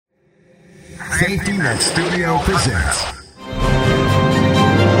Safety Net Studio presents.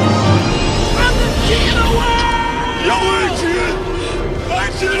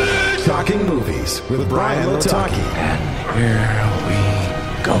 Talking Movies with Brian Lataki. And here we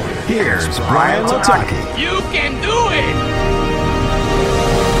go. Here's Brian Lataki. You can do it!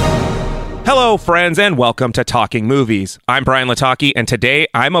 Hello, friends, and welcome to Talking Movies. I'm Brian Lataki, and today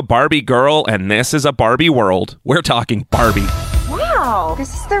I'm a Barbie girl, and this is a Barbie world. We're talking Barbie. Wow,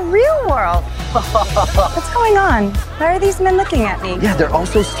 this is the real world. What's going on? Why are these men looking at me? Yeah, they're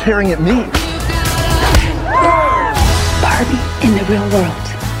also staring at me. Barbie in the real world.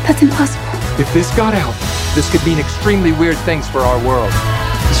 That's impossible. If this got out, this could mean extremely weird things for our world.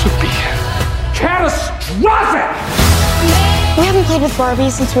 This would be catastrophic! We haven't played with Barbie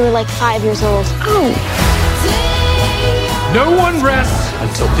since we were like 5 years old. Oh. No one rests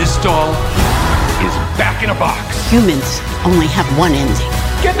until this doll is back in a box. Humans only have one ending.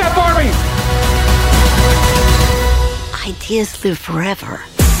 Get that Barbie! Ideas live forever.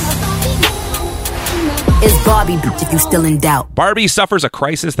 Is Barbie if you still in doubt? Barbie suffers a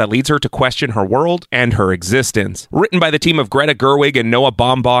crisis that leads her to question her world and her existence. Written by the team of Greta Gerwig and Noah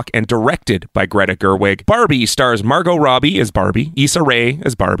Baumbach and directed by Greta Gerwig, Barbie stars Margot Robbie as Barbie, Issa Rae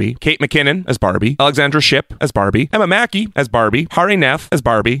as Barbie, Kate McKinnon as Barbie, Alexandra Shipp as Barbie, Emma Mackey as Barbie, Hari Nef as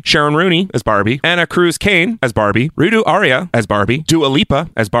Barbie, Sharon Rooney as Barbie, Anna Cruz Kane as Barbie, Rudu Arya as Barbie, Dua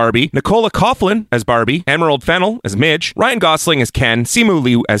Lipa as Barbie, Nicola Coughlan as Barbie, Emerald Fennell as Midge, Ryan Gosling as Ken, Simu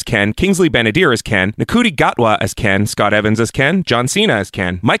Liu as Ken, Kingsley Ben-Adir as Ken, Nakuti Gatwa as Ken, Scott Evans as Ken, John Cena as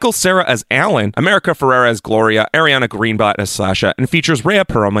Ken, Michael Cera as Alan, America Ferrera as Gloria, Ariana Greenblatt as Sasha, and features Rhea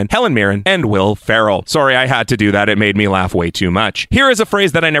Perlman, Helen Mirren, and Will Ferrell. Sorry, I had to do that. It made me laugh way too much. Here is a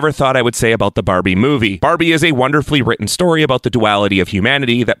phrase that I never thought I would say about the Barbie movie. Barbie is a wonderfully written story about the duality of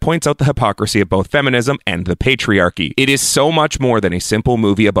humanity that points out the hypocrisy of both feminism and the patriarchy. It is so much more than a simple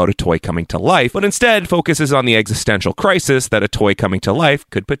movie about a toy coming to life, but instead focuses on the existential crisis that a toy coming to life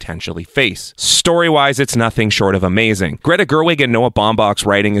could potentially face. Story-wise, it's nothing short of amazing. Greta Gerwig and Noah Baumbach's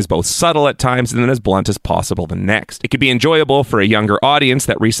writing is both subtle at times and then as blunt as possible the next. It could be enjoyable for a younger audience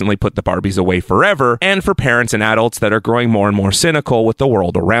that recently put the Barbies away forever, and for parents and adults that are growing more and more cynical with the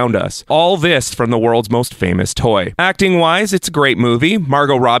world around us. All this from the world's most famous toy. Acting-wise, it's a great movie.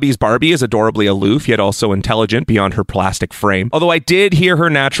 Margot Robbie's Barbie is adorably aloof, yet also intelligent beyond her plastic frame. Although I did hear her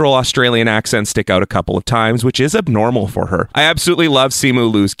natural Australian accent stick out a couple of times, which is abnormal for her. I absolutely love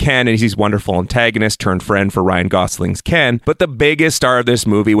Simu Liu's Ken, and he's wonderful antagonist turned friend for Ryan Gosling's Ken, but the biggest star of this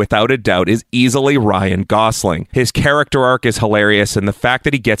movie, without a doubt, is easily Ryan Gosling. His character arc is hilarious, and the fact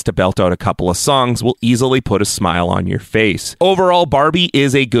that he gets to belt out a couple of songs will easily put a smile on your face. Overall, Barbie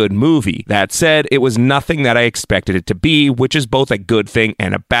is a good movie. That said, it was nothing that I expected it to be, which is both a good thing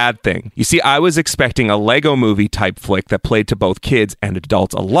and a bad thing. You see, I was expecting a Lego movie type flick that played to both kids and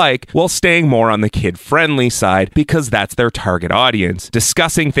adults alike, while staying more on the kid-friendly side, because that's their target audience.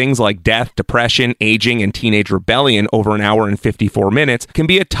 Discussing things like death, depression, aging, and teenage rebellion over an hour and 54 minutes can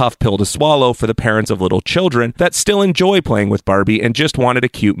be a tough pill to swallow for the parents of little children that still enjoy playing with Barbie and just wanted a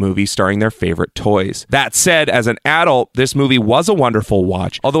cute movie starring their favorite toys. That said, as an adult, this movie was a wonderful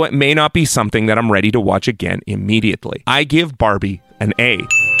watch, although it may not be something that I'm ready to watch again immediately. I give Barbie an A.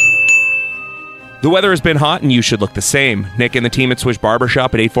 The weather has been hot and you should look the same. Nick and the team at Swish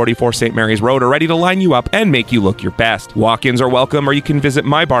Barbershop at 844 St. Mary's Road are ready to line you up and make you look your best. Walk-ins are welcome, or you can visit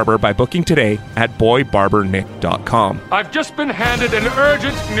my barber by booking today at boybarbernick.com. I've just been handed an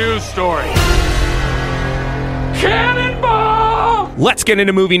urgent news story. Cannonball! Let's get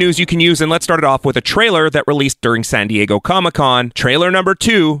into movie news you can use, and let's start it off with a trailer that released during San Diego Comic-Con. Trailer number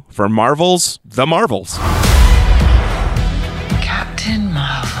 2 for Marvel's The Marvels. Captain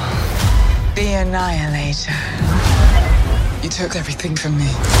Marvel. The Annihilator. You took everything from me.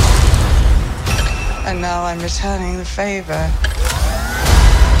 And now I'm returning the favor.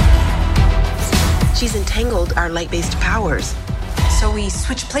 She's entangled our light-based powers, so we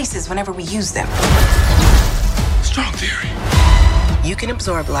switch places whenever we use them. Strong theory. You can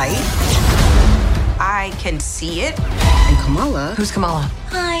absorb light. I can see it. And Kamala... Who's Kamala?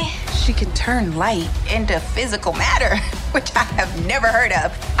 Hi. She can turn light into physical matter, which I have never heard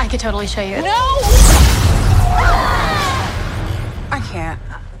of. I could totally show you. No! I can't.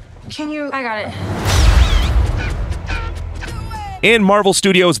 Can you? I got it. In Marvel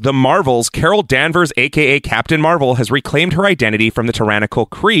Studios' The Marvels, Carol Danvers, aka Captain Marvel, has reclaimed her identity from the tyrannical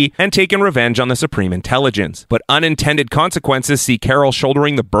Kree and taken revenge on the Supreme Intelligence. But unintended consequences see Carol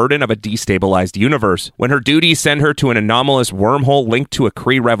shouldering the burden of a destabilized universe. When her duties send her to an anomalous wormhole linked to a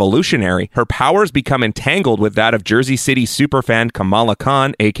Kree revolutionary, her powers become entangled with that of Jersey City superfan Kamala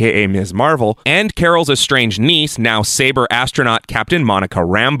Khan, aka Ms. Marvel, and Carol's estranged niece, now Saber astronaut Captain Monica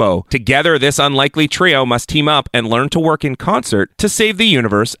Rambeau. Together, this unlikely trio must team up and learn to work in concert to save the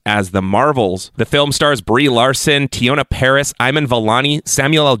universe as the Marvels. The film stars Brie Larson, Tiona Paris, Iman Vellani,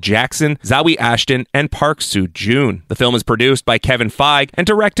 Samuel L. Jackson, Zawe Ashton, and Park Soo-joon. The film is produced by Kevin Feige and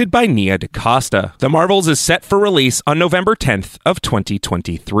directed by Nia DaCosta. The Marvels is set for release on November 10th of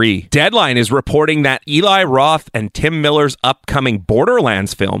 2023. Deadline is reporting that Eli Roth and Tim Miller's upcoming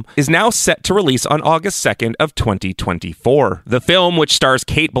Borderlands film is now set to release on August 2nd of 2024. The film, which stars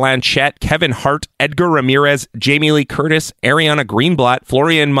Cate Blanchett, Kevin Hart, Edgar Ramirez, Jamie Lee Curtis, Ariana Greenblatt,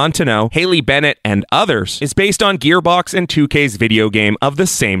 Florian Munteanu, Haley Bennett, and others, is based on Gearbox and 2K's video game of the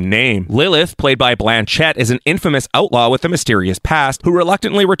same name. Lilith, played by Blanchett, is an infamous outlaw with a mysterious past who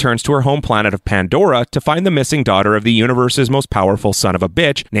reluctantly returns to her home planet of Pandora to find the missing daughter of the universe's most powerful son of a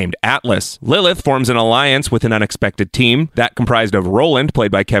bitch named Atlas. Lilith forms an alliance with an unexpected team that comprised of Roland,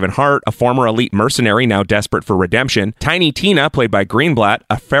 played by Kevin Hart, a former elite mercenary now desperate for redemption, Tiny Tina, played by Greenblatt,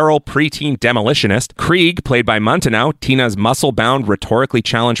 a feral preteen demolitionist, Krieg, played by Munteanu, Tina's muscle-bound, rhetorically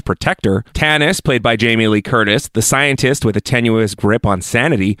challenged protector, Tanis, played by Jamie Lee Curtis, the scientist with a tenuous grip on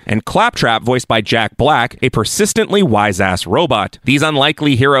sanity, and Claptrap, voiced by Jack Black, a persistently wise-ass robot. These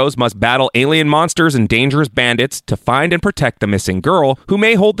unlikely heroes must battle alien monsters and dangerous bandits to find and protect the missing girl, who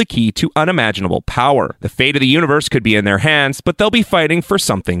may hold the key to unimaginable power. The fate of the universe could be in their hands, but they'll be fighting for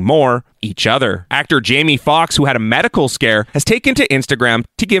something more: each other. Actor Jamie Foxx, who had a medical scare, has taken to Instagram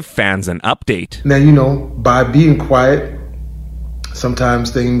to give fans an update. Now, by being quiet,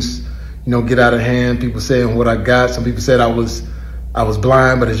 sometimes things, get out of hand. People saying what I got. Some people said I was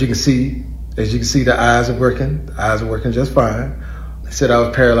blind, but as you can see, the eyes are working. The eyes are working just fine. They said I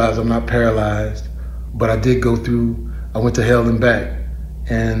was paralyzed. I'm not paralyzed, but I did go through. I went to hell and back,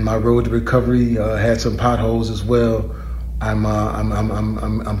 and my road to recovery had some potholes as well.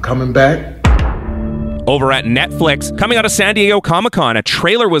 I'm coming back. Over at Netflix, coming out of San Diego Comic-Con, a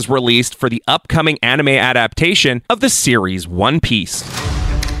trailer was released for the upcoming anime adaptation of the series One Piece.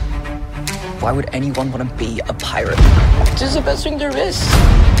 Why would anyone want to be a pirate? This is the best thing there is.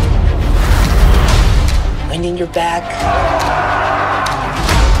 Wind in your back,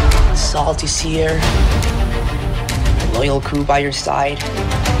 salty sea air, a loyal crew by your side.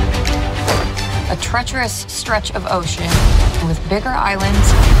 A treacherous stretch of ocean with bigger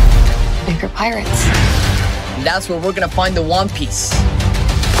islands, bigger pirates. And that's where we're gonna find the One Piece.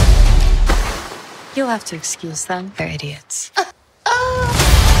 You'll have to excuse them. They're idiots.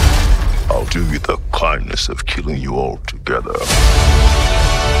 I'll do you the kindness of killing you all together.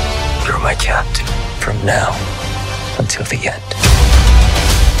 You're my captain from now until the end.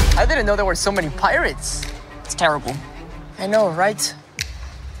 I didn't know there were so many pirates. It's terrible. I know, right?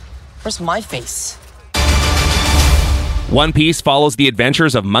 Where's my face? One Piece follows the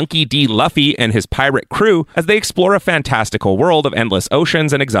adventures of Monkey D. Luffy and his pirate crew as they explore a fantastical world of endless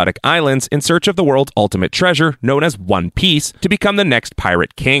oceans and exotic islands in search of the world's ultimate treasure, known as One Piece, to become the next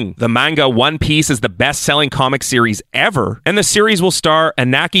pirate king. The manga One Piece is the best-selling comic series ever, and the series will star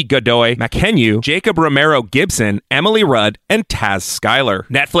Anaki Godoy Makenyu, Jacob Romero Gibson, Emily Rudd, and Taz Skylar.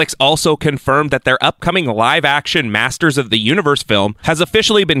 Netflix also confirmed that their upcoming live-action Masters of the Universe film has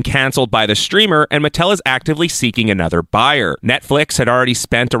officially been canceled by the streamer, and Mattel is actively seeking another buyer. Netflix had already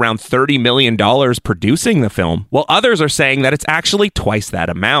spent around $30 million producing the film, while others are saying that it's actually twice that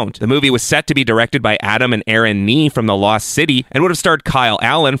amount. The movie was set to be directed by Adam and Aaron Nee from The Lost City and would have starred Kyle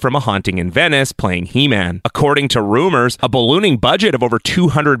Allen from A Haunting in Venice playing He-Man. According to rumors, a ballooning budget of over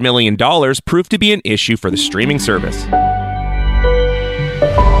 $200 million proved to be an issue for the streaming service.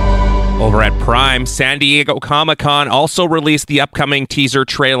 Over at Prime, San Diego Comic-Con also released the upcoming teaser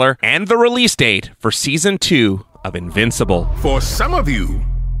trailer and the release date for Season 2 of Invincible. For some of you,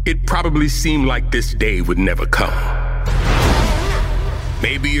 it probably seemed like this day would never come.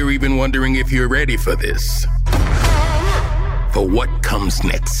 Maybe you're even wondering if you're ready for this. For what comes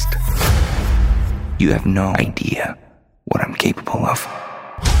next. You have no idea what I'm capable of.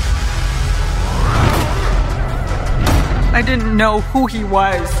 I didn't know who he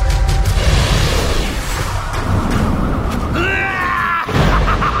was.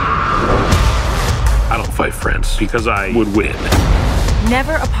 I don't fight friends because I would win.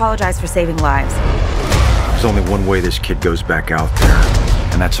 Never apologize for saving lives. There's only one way this kid goes back out there,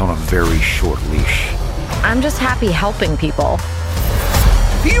 and that's on a very short leash. I'm just happy helping people.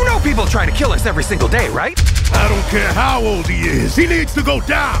 You know people try to kill us every single day, right? I don't care how old he is. He needs to go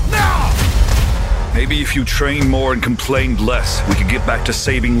down now! Maybe if you trained more and complained less, we could get back to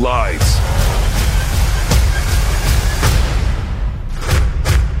saving lives.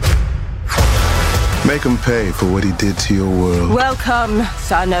 Make him pay for what he did to your world. Welcome,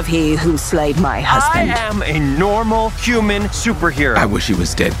 son of he who slayed my husband. I am a normal human superhero. I wish he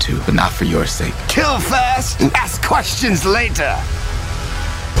was dead too, but not for your sake. Kill first, ask questions later.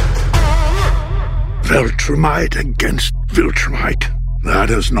 Viltrumite against Viltrumite. That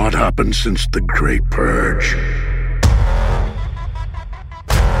has not happened since the Great Purge.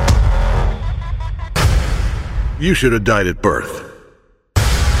 You should have died at birth.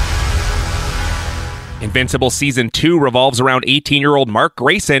 Invincible Season 2 revolves around 18-year-old Mark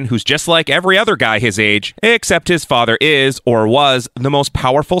Grayson, who's just like every other guy his age, except his father is, or was, the most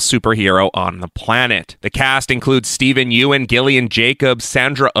powerful superhero on the planet. The cast includes Stephen Ewan, Gillian Jacobs,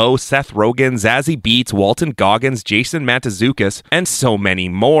 Sandra Oh, Seth Rogen, Zazie Beetz, Walton Goggins, Jason Mantzoukas, and so many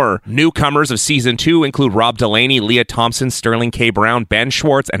more. Newcomers of Season 2 include Rob Delaney, Leah Thompson, Sterling K. Brown, Ben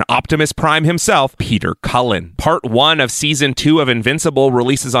Schwartz, and Optimus Prime himself, Peter Cullen. Part 1 of Season 2 of Invincible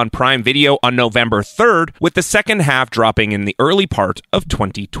releases on Prime Video on November 3rd, with the second half dropping in the early part of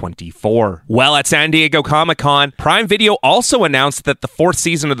 2024. Well, at San Diego Comic-Con, Prime Video also announced that the 4th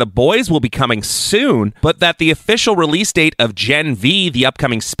season of The Boys will be coming soon, but that the official release date of Gen V, the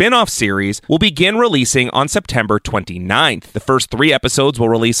upcoming spin-off series, will begin releasing on September 29th. The first 3 episodes will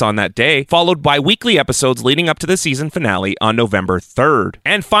release on that day, followed by weekly episodes leading up to the season finale on November 3rd.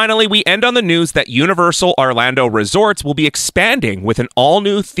 And finally, we end on the news that Universal Orlando Resorts will be expanding with an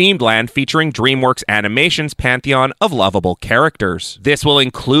all-new themed land featuring DreamWorks Animation's pantheon of lovable characters. This will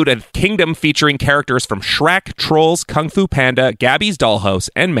include a kingdom featuring characters from Shrek, Trolls, Kung Fu Panda, Gabby's Dollhouse,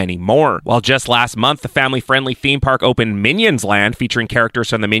 and many more. While just last month, the family-friendly theme park opened Minions Land featuring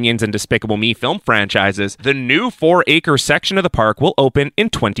characters from the Minions and Despicable Me film franchises, the new 4-acre section of the park will open in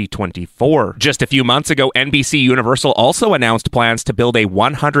 2024. Just a few months ago, NBC Universal also announced plans to build a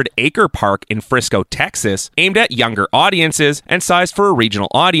 100-acre park in Frisco, Texas, aimed at younger audiences and sized for a regional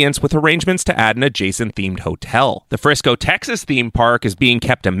audience with arrangements to add an adjacent themed hotel. The Frisco, Texas theme park is being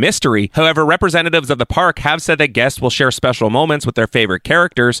kept a mystery. However, representatives of the park have said that guests will share special moments with their favorite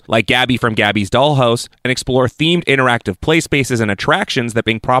characters, like Gabby from Gabby's Dollhouse, and explore themed interactive play spaces and attractions that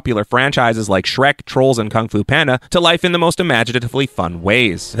bring popular franchises like Shrek, Trolls, and Kung Fu Panda to life in the most imaginatively fun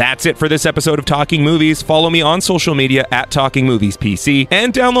ways. That's it for this episode of Talking Movies. Follow me on social media at Talking Movies PC,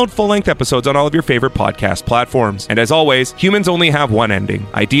 and download full-length episodes on all of your favorite podcast platforms. And as always, humans only have one ending.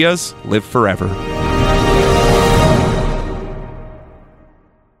 Ideas live forever.